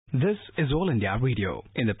This is All India Radio.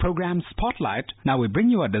 In the program Spotlight, now we bring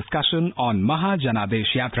you a discussion on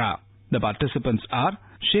Maha-Janadesh Yatra. The participants are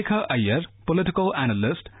Shekhar, Iyer, political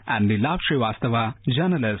analyst, and Neelabh Srivastava,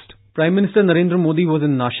 journalist. Prime Minister Narendra Modi was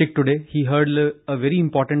in Nashik today. He held a very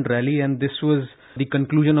important rally, and this was the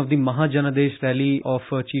conclusion of the Maha-Janadesh rally of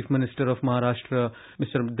Chief Minister of Maharashtra,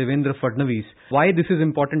 Mr. Devendra Fadnavis. Why this is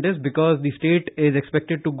important is because the state is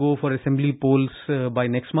expected to go for assembly polls by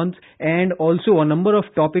next month, and also a number of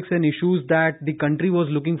topics and issues that the country was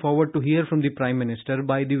looking forward to hear from the Prime Minister.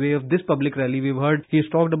 By the way of this public rally, we've heard he has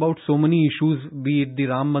talked about so many issues, be it the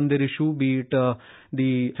Ram Mandir issue, be it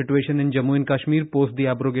the situation in Jammu and Kashmir post the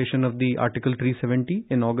abrogation of the Article 370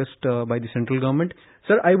 in August by the central government.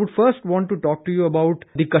 Sir, I would first want to talk to you about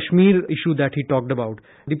the Kashmir issue that he talked about.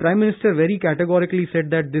 The Prime Minister very categorically said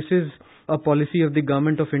that this is a policy of the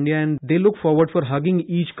government of India and they look forward for hugging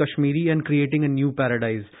each Kashmiri and creating a new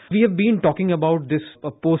paradise. We have been talking about this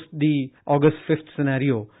post the August 5th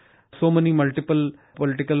scenario. So many multiple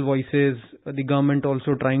political voices, the government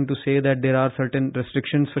also trying to say that there are certain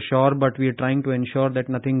restrictions for sure, but we are trying to ensure that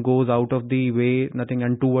nothing goes out of the way, nothing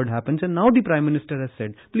untoward happens. And now the Prime Minister has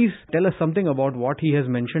said, please tell us something about what he has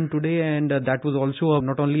mentioned today. And that was also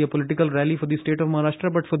not only a political rally for the state of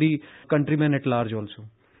Maharashtra, but for the countrymen at large also.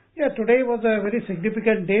 Yeah, today was a very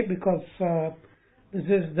significant day because this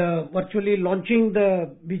is the virtually launching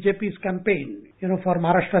the BJP's campaign, for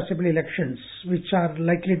Maharashtra Assembly elections, which are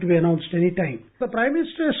likely to be announced any time. The Prime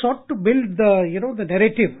Minister sought to build the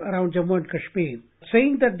narrative around Jammu and Kashmir,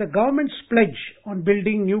 saying that the government's pledge on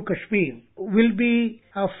building new Kashmir will be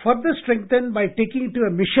further strengthened by taking it to a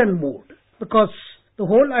mission mode, because the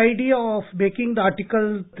whole idea of making the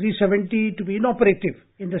Article 370 to be inoperative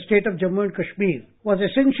in the state of Jammu and Kashmir was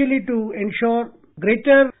essentially to ensure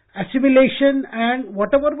greater assimilation, and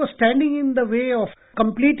whatever was standing in the way of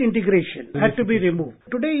complete integration had to be removed.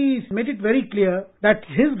 Today he's made it very clear that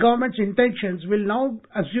his government's intentions will now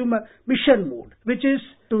assume a mission mode, which is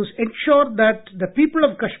to ensure that the people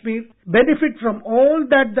of Kashmir benefit from all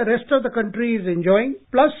that the rest of the country is enjoying,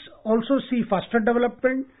 plus also see faster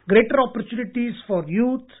development, greater opportunities for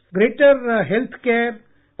youth, greater health care,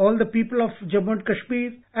 all the people of Jammu and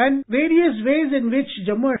Kashmir, and various ways in which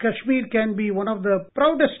Jammu and Kashmir can be one of the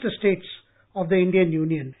proudest states of the Indian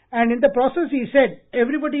Union. And in the process, he said,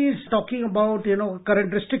 everybody is talking about,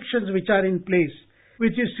 current restrictions which are in place,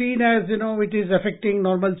 which is seen as, it is affecting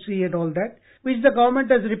normalcy and all that, which the government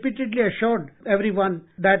has repeatedly assured everyone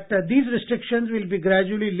that these restrictions will be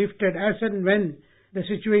gradually lifted as and when the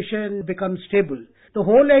situation becomes stable. The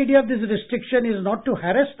whole idea of this restriction is not to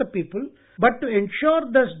harass the people, but to ensure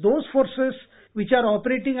that those forces which are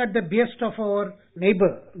operating at the behest of our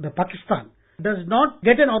neighbor, the Pakistan, does not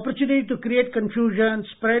get an opportunity to create confusion,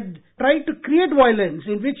 try to create violence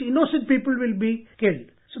in which innocent people will be killed.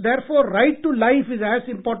 So therefore, right to life is as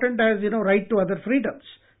important as, right to other freedoms.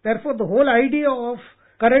 Therefore, the whole idea of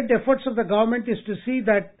current efforts of the government is to see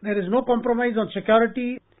that there is no compromise on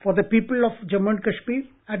security for the people of Jammu and Kashmir.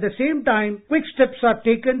 At the same time, quick steps are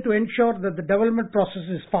taken to ensure that the development process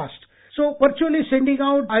is fast. So virtually sending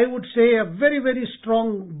out, I would say, a very, very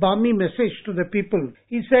strong, balmy message to the people.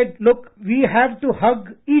 He said, look, we have to hug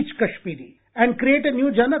each Kashmiri and create a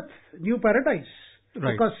new Jannat, new paradise.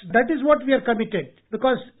 Right. Because that is what we are committed.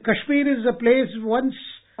 Because Kashmir is a place, once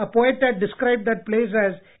a poet had described that place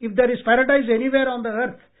as, if there is paradise anywhere on the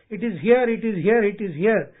earth, it is here, it is here, it is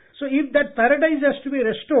here. So if that paradise has to be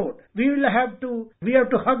restored, we have to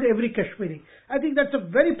hug every Kashmiri. I think that's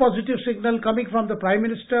a very positive signal coming from the Prime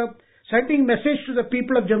Minister, sending message to the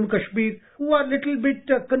people of Jammu Kashmir who are a little bit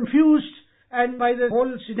confused and by the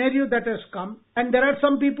whole scenario that has come. And there are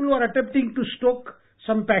some people who are attempting to stoke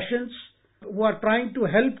some passions, who are trying to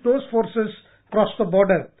help those forces cross the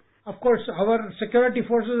border. Of course, our security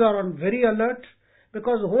forces are on very alert,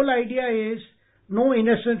 because the whole idea is no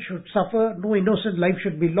innocent should suffer, no innocent life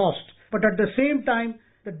should be lost. But at the same time,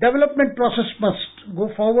 the development process must go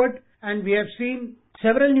forward, and we have seen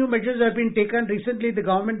several new measures have been taken. Recently, the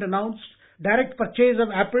government announced direct purchase of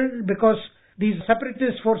apple because these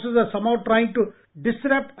separatist forces are somehow trying to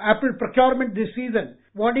disrupt apple procurement this season,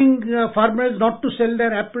 warning farmers not to sell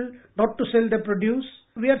their apple, not to sell their produce.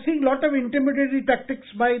 We are seeing a lot of intimidatory tactics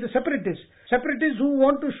by the separatists who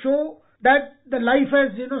want to show that the life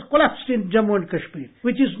has collapsed in Jammu and Kashmir,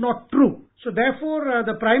 which is not true. So therefore,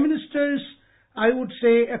 the Prime Minister's, I would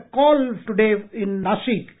say, a call today in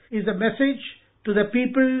Nashik is a message to the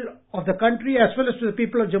people of the country as well as to the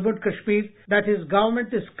people of Jammu and Kashmir that his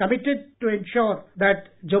government is committed to ensure that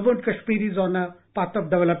Jammu and Kashmir is on a path of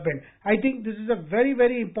development. I think this is a very,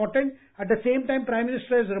 very important. At the same time, Prime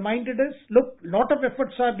Minister has reminded us, look, lot of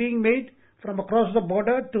efforts are being made from across the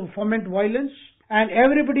border to foment violence, and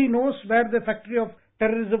everybody knows where the factory of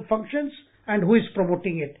terrorism functions and who is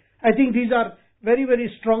promoting it. I think these are very,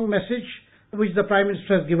 very strong message which the Prime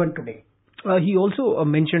Minister has given today. He also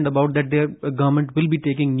mentioned about that their government will be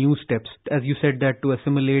taking new steps, as you said, that to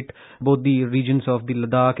assimilate both the regions of the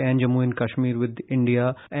Ladakh and Jammu and Kashmir with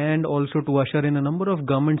India, and also to usher in a number of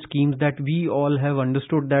government schemes that we all have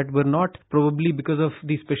understood that were not, probably because of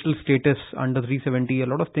the special status under 370, a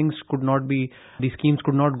lot of things could not be, the schemes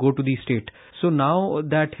could not go to the state. So now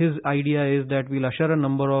that his idea is that we'll usher a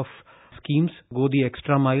number of schemes, go the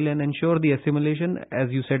extra mile and ensure the assimilation,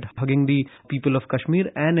 as you said, hugging the people of Kashmir,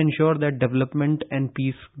 and ensure that development and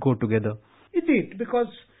peace go together. Indeed, because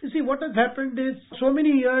you see what has happened is so many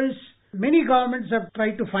years, many governments have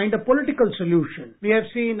tried to find a political solution. We have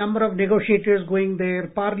seen number of negotiators going there,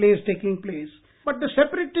 parleys taking place. But the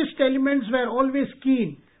separatist elements were always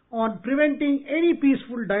keen on preventing any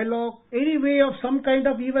peaceful dialogue, any way of some kind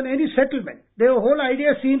of even any settlement. Their whole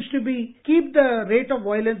idea seems to be keep the rate of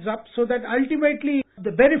violence up so that ultimately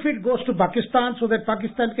the benefit goes to Pakistan, so that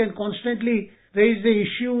Pakistan can constantly raise the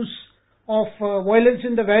issues of violence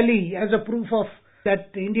in the valley as a proof of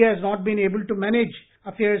that India has not been able to manage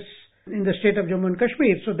affairs in the state of Jammu and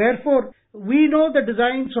Kashmir. So therefore, we know the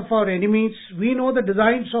designs of our enemies, we know the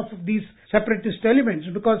designs of these separatist elements,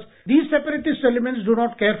 because these separatist elements do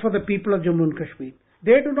not care for the people of Jammu and Kashmir.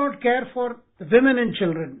 They do not care for the women and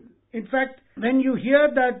children. In fact, when you hear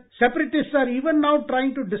that separatists are even now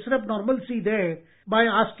trying to disrupt normalcy there by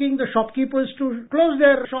asking the shopkeepers to close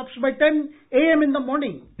their shops by 10 a.m. in the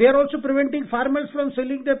morning, they are also preventing farmers from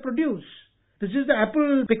selling their produce. This is the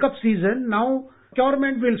apple pickup season. Now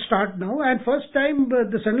procurement will start now, and first time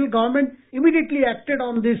the central government immediately acted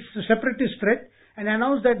on this separatist threat and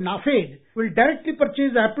announced that NAFED will directly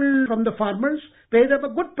purchase apple from the farmers, pay them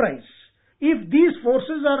a good price. If these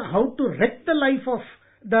forces are how to wreck the life of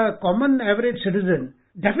the common average citizen,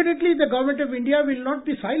 definitely the government of India will not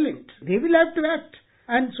be silent. They will have to act.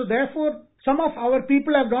 And so therefore, some of our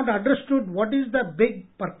people have not understood what is the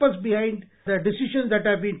big purpose behind the decisions that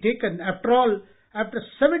have been taken. After all, after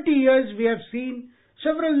 70 years, we have seen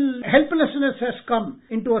several helplessness has come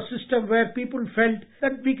into a system where people felt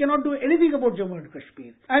that we cannot do anything about Jammu and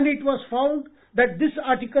Kashmir. And it was found that this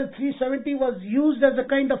Article 370 was used as a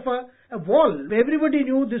kind of a wall. Everybody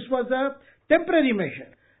knew this was a temporary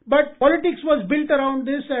measure. But politics was built around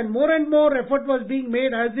this, and more effort was being made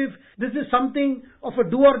as if this is something of a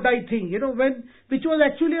do-or-die thing, which was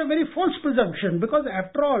actually a very false presumption, because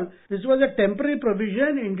after all, this was a temporary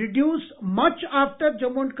provision introduced much after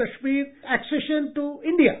Jammu and Kashmir accession to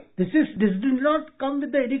India. This did not come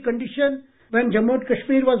with any condition when Jammu and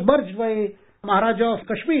Kashmir was merged by Maharaja of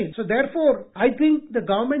Kashmir. So therefore, I think the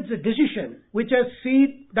government's decision, which has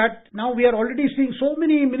seen that now we are already seeing so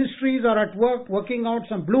many ministries are at work, working out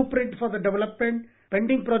some blueprint for the development,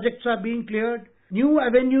 pending projects are being cleared, new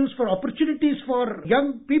avenues for opportunities for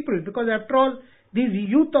young people, because after all, these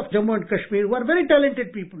youth of Jammu and Kashmir were very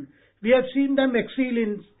talented people. We have seen them excel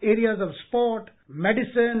in areas of sport,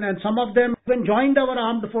 medicine, and some of them even joined our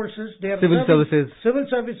armed forces. They are Civil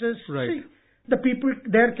services. See, Right. the people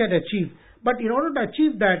there can achieve. But in order to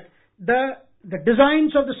achieve that, the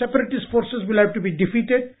designs of the separatist forces will have to be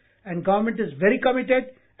defeated, and government is very committed.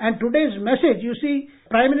 And today's message, you see,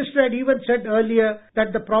 Prime Minister had even said earlier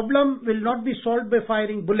that the problem will not be solved by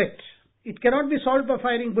firing bullets. It cannot be solved by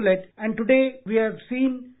firing bullets. And today we have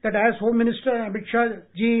seen that, as Home Minister Amit Shah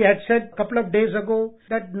ji had said a couple of days ago,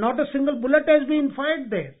 that not a single bullet has been fired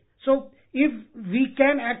there. So if we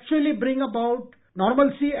can actually bring about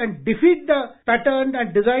normalcy and defeat the pattern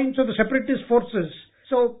and designs of the separatist forces,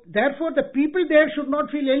 so therefore the people there should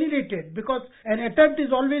not feel alienated, because an attempt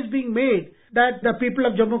is always being made that the people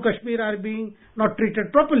of Jammu Kashmir are being not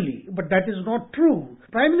treated properly. But that is not true.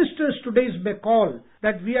 Prime Minister's today's call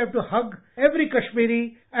that we have to hug every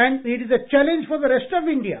Kashmiri, and it is a challenge for the rest of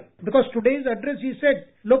India. Because today's address he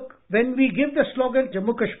said, look, when we give the slogan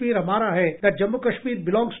Jammu Kashmir Hamara Hai, that Jammu Kashmir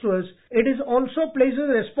belongs to us, it is also places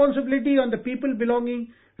a responsibility on the people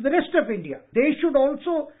belonging to the rest of India. They should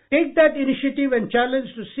also take that initiative and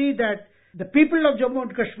challenge to see that the people of Jammu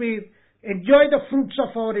and Kashmir enjoy the fruits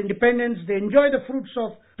of our independence, they enjoy the fruits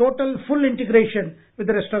of total full integration with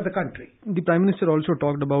the rest of the country. The Prime Minister also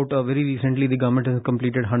talked about very recently the government has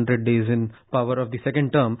completed 100 days in power of the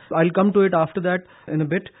second term. I'll come to it after that in a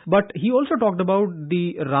bit. But he also talked about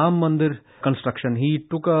the Ram Mandir construction. He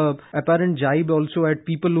took a apparent jibe also at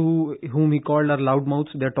people whom he called are loudmouths.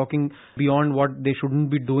 They're talking beyond what they shouldn't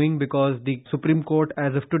be doing, because the Supreme Court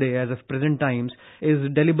as of today, as of present times, is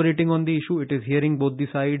deliberating on the issue. It is hearing both the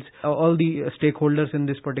sides, all the stakeholders in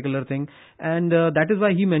this particular thing. And that is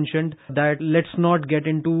why he mentioned that let's not get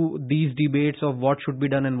into these debates of what should be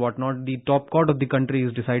done and what not. The top court of the country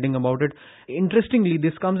is deciding about it. Interestingly,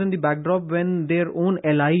 this comes in the backdrop when their own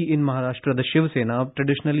ally in Maharashtra, the Shiv Sena,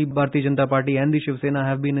 traditionally Bharatiya Janata Party and the Shiv Sena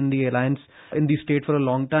have been in the alliance in the state for a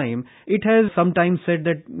long time. It has sometimes said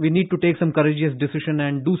that we need to take some courageous decision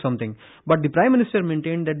and do something. But the Prime Minister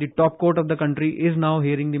maintained that the top court of the country is now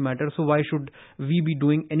hearing the matter, so why should we be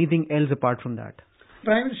doing anything else apart from that?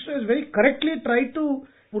 Prime Minister has very correctly tried to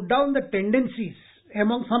put down the tendencies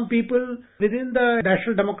among some people within the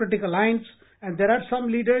National Democratic Alliance, and there are some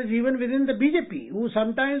leaders even within the BJP who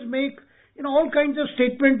sometimes make all kinds of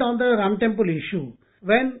statements on the Ram Temple issue.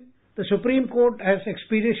 When the Supreme Court has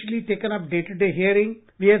expeditiously taken up day-to-day hearing,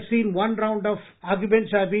 we have seen one round of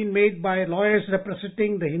arguments have been made by lawyers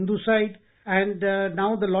representing the Hindu side, and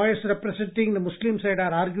now the lawyers representing the Muslim side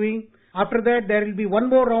are arguing. After that, there will be one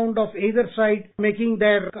more round of either side making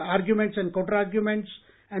their arguments and counter-arguments,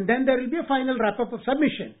 and then there will be a final wrap-up of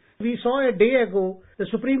submission. We saw a day ago, the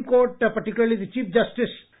Supreme Court, particularly the Chief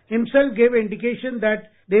Justice himself, gave an indication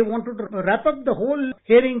that they wanted to wrap up the whole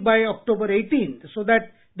hearing by October 18th, so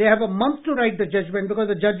that they have a month to write the judgment, because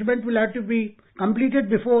the judgment will have to be completed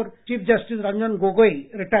before Chief Justice Ranjan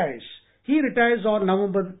Gogoi retires. He retires on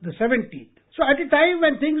November the 17th. So at a time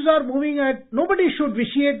when things are moving nobody should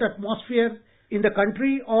vitiate the atmosphere in the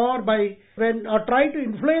country or try to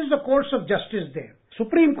influence the course of justice there.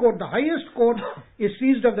 Supreme Court, the highest court, is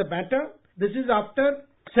seized of the matter. This is after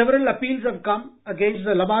several appeals have come against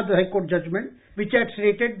the Allahabad High Court judgment, which had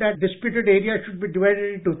stated that disputed area should be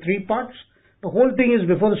divided into 3 parts. The whole thing is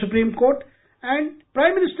before the Supreme Court, and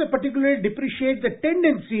Prime Minister particularly depreciates the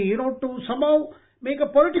tendency, to somehow make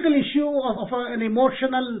a political issue of an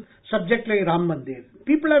emotional subject like Ram Mandir.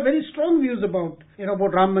 People have very strong views about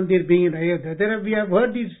Ram Mandir being in Ayodhya. We have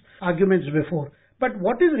heard these arguments before. But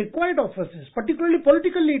what is required of us is, particularly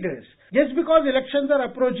political leaders, just because elections are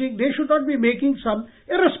approaching, they should not be making some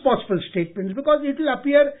irresponsible statements, because it will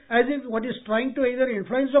appear as if one is trying to either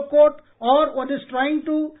influence the court or one is trying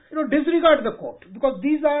to disregard the court, because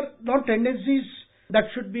these are not tendencies that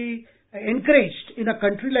should be encouraged in a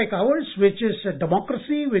country like ours, which is a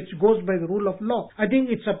democracy, which goes by the rule of law. I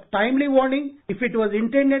think it's a timely warning. If it was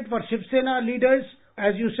intended for Shiv Sena leaders,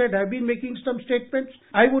 as you said, have been making some statements,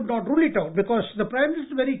 I would not rule it out, because the Prime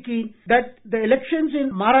Minister is very keen that the elections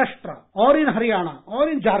in Maharashtra or in Haryana or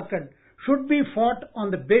in Jharkhand should be fought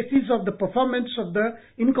on the basis of the performance of the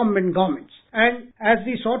incumbent governments. And as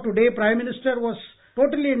we saw today, Prime Minister was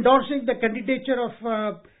totally endorsing the candidature of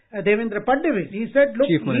Devendra Fadnavis. He said, look,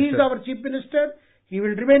 he is our Chief Minister, he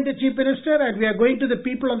will remain the Chief Minister, and we are going to the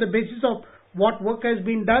people on the basis of what work has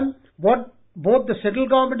been done, what both the central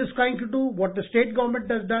government is trying to do, what the state government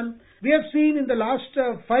has done. We have seen in the last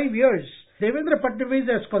 5 years, Devendra Fadnavis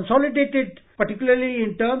has consolidated, particularly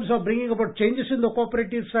in terms of bringing about changes in the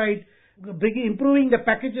cooperative side, improving the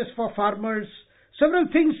packages for farmers. Several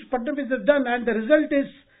things Fadnavis has done, and the result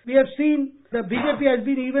is we have seen the BJP has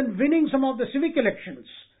been even winning some of the civic elections.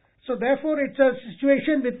 So therefore, it's a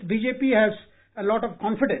situation with BJP has a lot of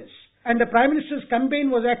confidence. And the Prime Minister's campaign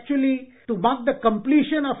was actually to mark the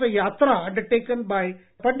completion of a Yatra undertaken by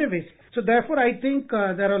Fadnavis. So therefore, I think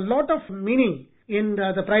there are a lot of meaning in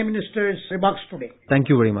the Prime Minister's remarks today. Thank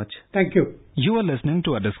you very much. Thank you. You are listening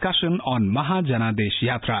to a discussion on Maha-Janadesh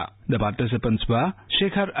Yatra. The participants were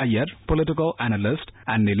Shekhar, Iyer, political analyst,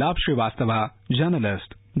 and Neelabh Srivastava,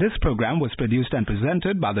 journalist. This program was produced and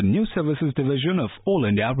presented by the News Services Division of All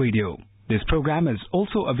India Radio. This program is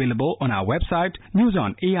also available on our website,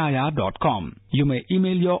 newsonair.com. You may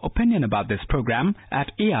email your opinion about this program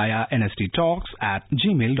at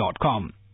airnsttalks@gmail.com.